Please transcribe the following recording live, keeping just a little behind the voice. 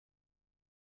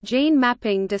Gene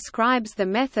mapping describes the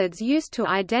methods used to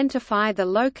identify the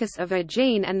locus of a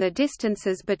gene and the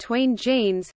distances between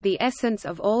genes. The essence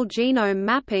of all genome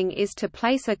mapping is to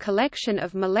place a collection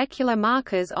of molecular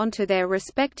markers onto their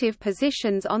respective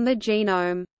positions on the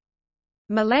genome.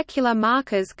 Molecular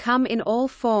markers come in all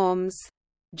forms.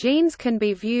 Genes can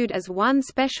be viewed as one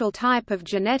special type of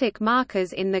genetic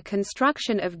markers in the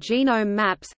construction of genome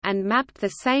maps, and mapped the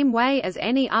same way as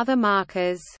any other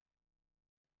markers.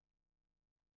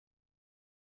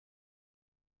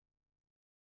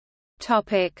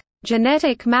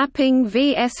 Genetic mapping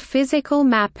vs physical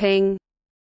mapping.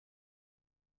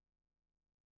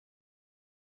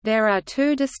 There are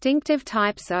two distinctive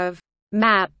types of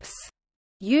maps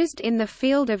used in the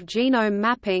field of genome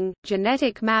mapping: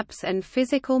 genetic maps and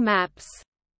physical maps.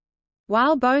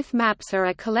 While both maps are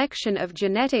a collection of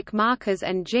genetic markers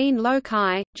and gene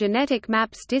loci, genetic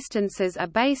maps' distances are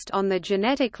based on the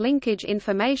genetic linkage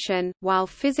information, while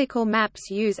physical maps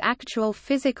use actual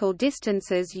physical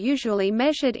distances usually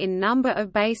measured in number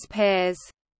of base pairs.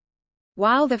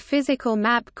 While the physical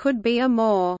map could be a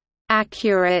more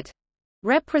accurate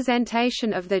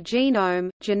representation of the genome,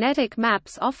 genetic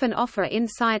maps often offer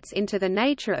insights into the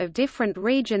nature of different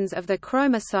regions of the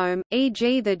chromosome,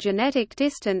 e.g. the genetic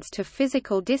distance to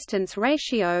physical distance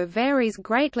ratio varies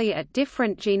greatly at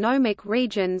different genomic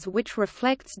regions, which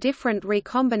reflects different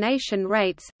recombination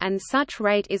rates, and such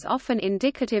rate is often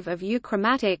indicative of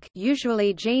euchromatic,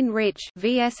 usually gene-rich,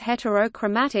 vs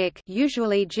heterochromatic,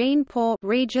 usually gene-poor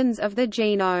regions of the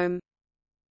genome.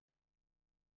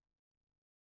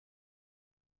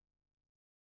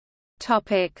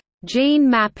 Gene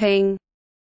mapping.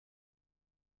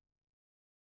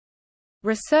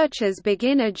 Researchers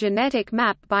begin a genetic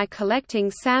map by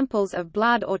collecting samples of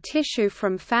blood or tissue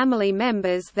from family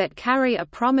members that carry a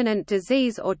prominent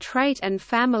disease or trait and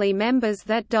family members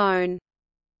that don't.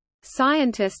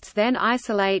 Scientists then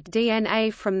isolate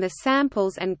DNA from the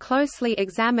samples and closely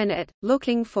examine it,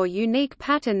 looking for unique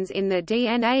patterns in the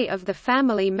DNA of the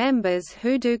family members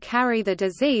who do carry the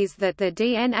disease that the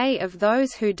DNA of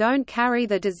those who don't carry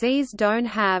the disease don't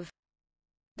have.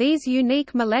 These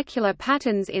unique molecular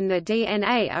patterns in the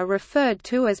DNA are referred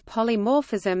to as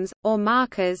polymorphisms, or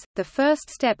markers. The first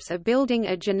steps of building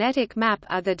a genetic map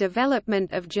are the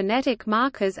development of genetic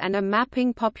markers and a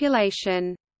mapping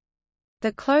population.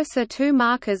 The closer two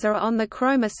markers are on the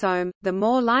chromosome, the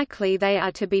more likely they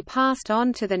are to be passed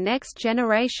on to the next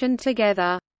generation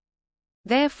together.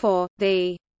 Therefore,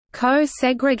 the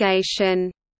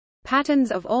co-segregation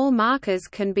patterns of all markers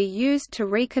can be used to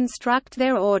reconstruct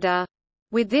their order.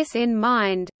 With this in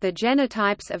mind, the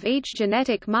genotypes of each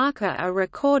genetic marker are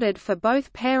recorded for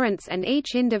both parents and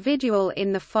each individual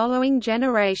in the following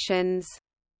generations.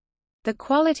 The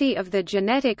quality of the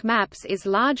genetic maps is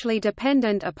largely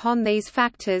dependent upon these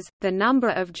factors, the number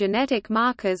of genetic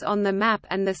markers on the map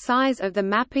and the size of the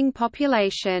mapping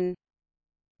population.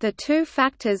 The two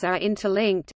factors are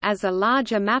interlinked, as a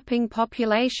larger mapping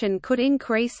population could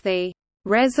increase the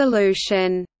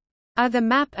resolution of the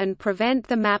map and prevent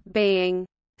the map being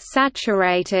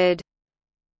saturated.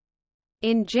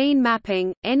 In gene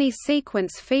mapping, any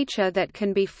sequence feature that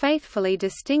can be faithfully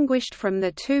distinguished from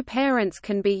the two parents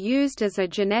can be used as a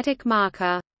genetic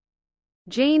marker.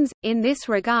 Genes, in this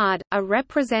regard, are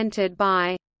represented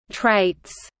by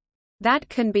traits that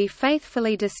can be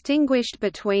faithfully distinguished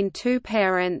between two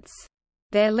parents.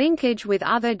 Their linkage with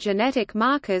other genetic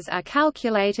markers are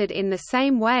calculated in the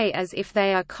same way as if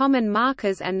they are common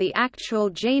markers, and the actual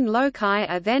gene loci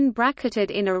are then bracketed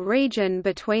in a region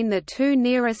between the two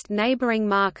nearest neighboring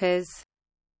markers.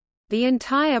 The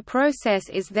entire process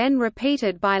is then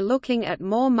repeated by looking at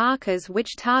more markers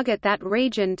which target that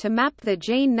region to map the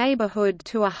gene neighborhood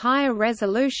to a higher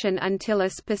resolution until a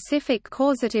specific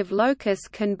causative locus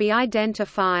can be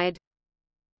identified.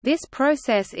 This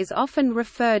process is often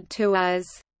referred to as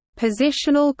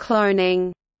positional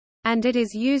cloning, and it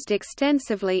is used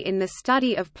extensively in the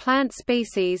study of plant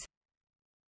species.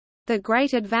 The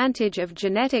great advantage of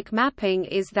genetic mapping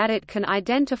is that it can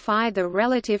identify the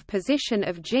relative position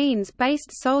of genes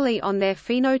based solely on their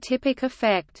phenotypic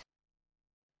effect.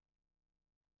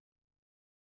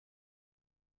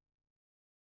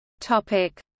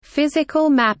 Physical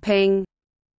mapping.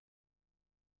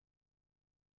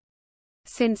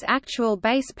 Since actual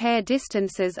base pair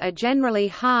distances are generally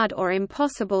hard or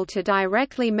impossible to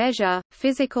directly measure,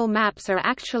 physical maps are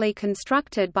actually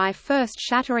constructed by first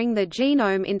shattering the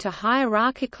genome into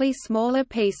hierarchically smaller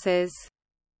pieces.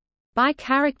 By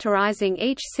characterizing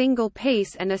each single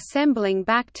piece and assembling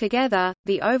back together,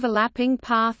 the overlapping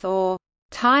path or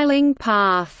tiling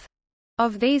path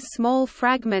of these small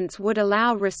fragments would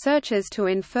allow researchers to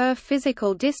infer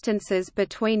physical distances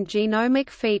between genomic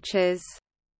features.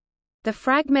 The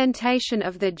fragmentation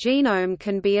of the genome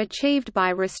can be achieved by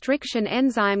restriction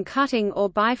enzyme cutting or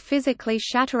by physically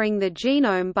shattering the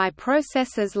genome by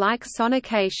processes like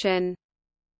sonication.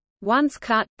 Once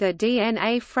cut, the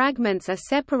DNA fragments are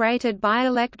separated by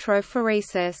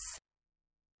electrophoresis.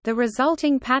 The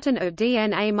resulting pattern of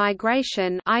DNA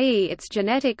migration, i.e. its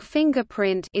genetic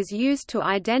fingerprint, is used to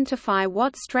identify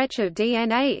what stretch of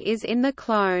DNA is in the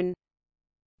clone.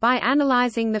 By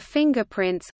analyzing the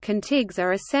fingerprints, contigs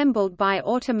are assembled by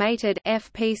automated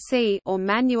FPC or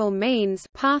manual means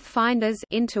pathfinders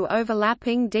into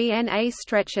overlapping DNA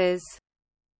stretches.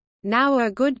 Now a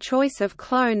good choice of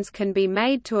clones can be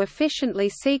made to efficiently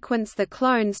sequence the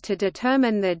clones to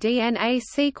determine the DNA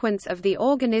sequence of the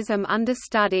organism under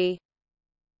study.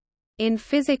 In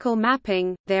physical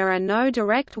mapping, there are no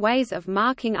direct ways of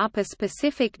marking up a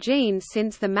specific gene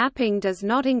since the mapping does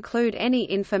not include any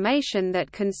information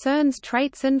that concerns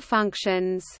traits and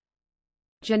functions.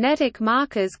 Genetic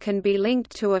markers can be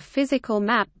linked to a physical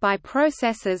map by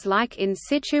processes like in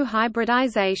situ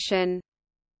hybridization.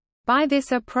 By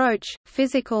this approach,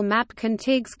 physical map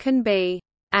contigs can be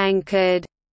anchored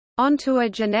onto a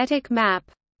genetic map.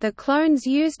 The clones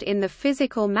used in the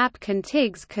physical map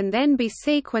contigs can then be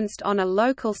sequenced on a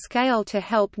local scale to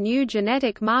help new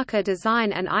genetic marker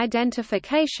design and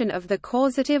identification of the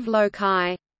causative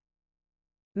loci.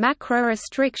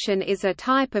 Macrorestriction is a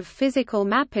type of physical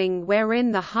mapping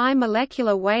wherein the high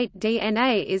molecular weight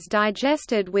DNA is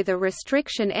digested with a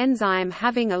restriction enzyme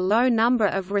having a low number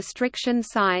of restriction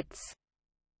sites.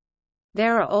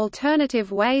 There are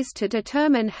alternative ways to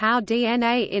determine how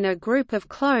DNA in a group of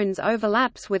clones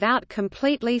overlaps without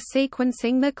completely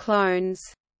sequencing the clones.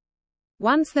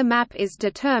 Once the map is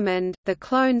determined, the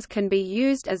clones can be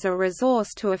used as a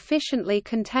resource to efficiently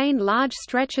contain large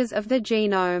stretches of the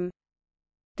genome.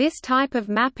 This type of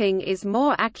mapping is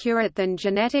more accurate than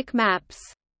genetic maps.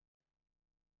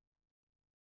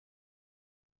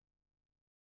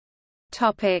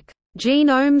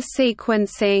 Genome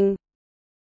sequencing.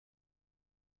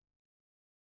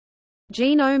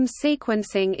 Genome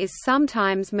sequencing is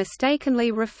sometimes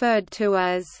mistakenly referred to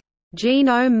as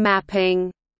genome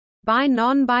mapping by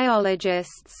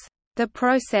non-biologists. The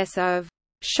process of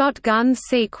shotgun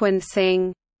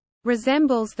sequencing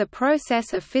resembles the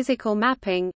process of physical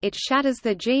mapping. It shatters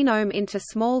the genome into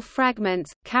small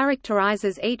fragments,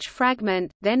 characterizes each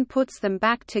fragment, then puts them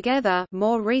back together.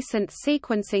 More recent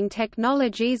sequencing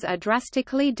technologies are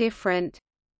drastically different.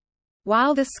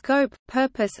 While the scope,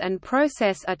 purpose and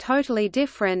process are totally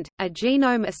different, a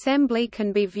genome assembly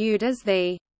can be viewed as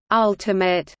the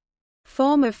ultimate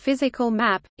form of physical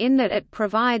map, in that it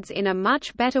provides in a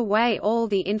much better way all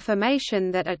the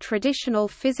information that a traditional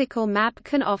physical map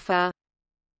can offer.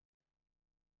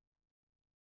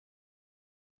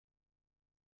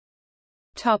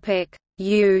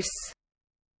 Use.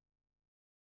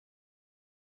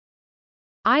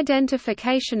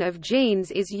 Identification of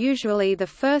genes is usually the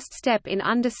first step in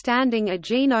understanding a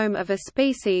genome of a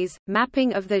species.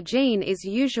 Mapping of the gene is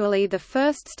usually the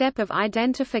first step of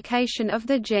identification of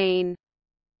the gene.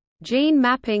 Gene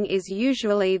mapping is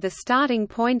usually the starting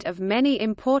point of many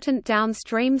important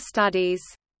downstream studies.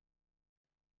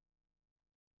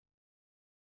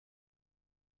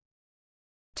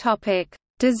 Topic: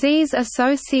 Disease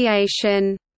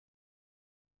association.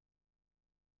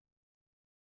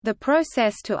 The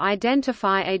process to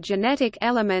identify a genetic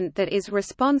element that is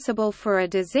responsible for a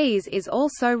disease is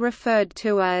also referred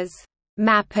to as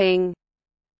mapping.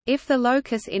 If the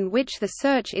locus in which the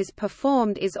search is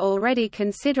performed is already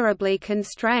considerably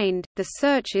constrained, the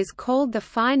search is called the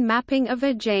fine mapping of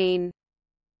a gene.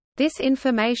 This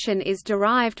information is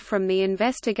derived from the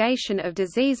investigation of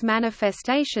disease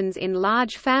manifestations in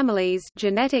large families,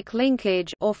 genetic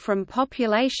linkage, or from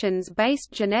populations-based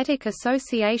genetic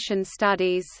association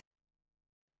studies.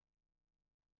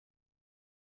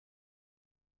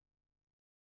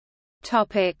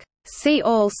 Topic: See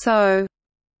also: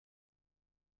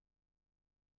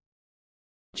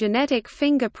 genetic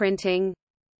fingerprinting,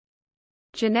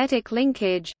 genetic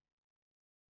linkage,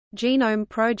 Genome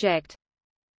Project,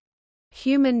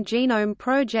 Human Genome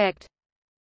Project,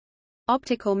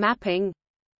 optical mapping,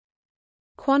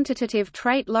 quantitative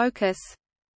trait locus,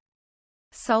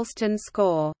 Sulston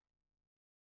score.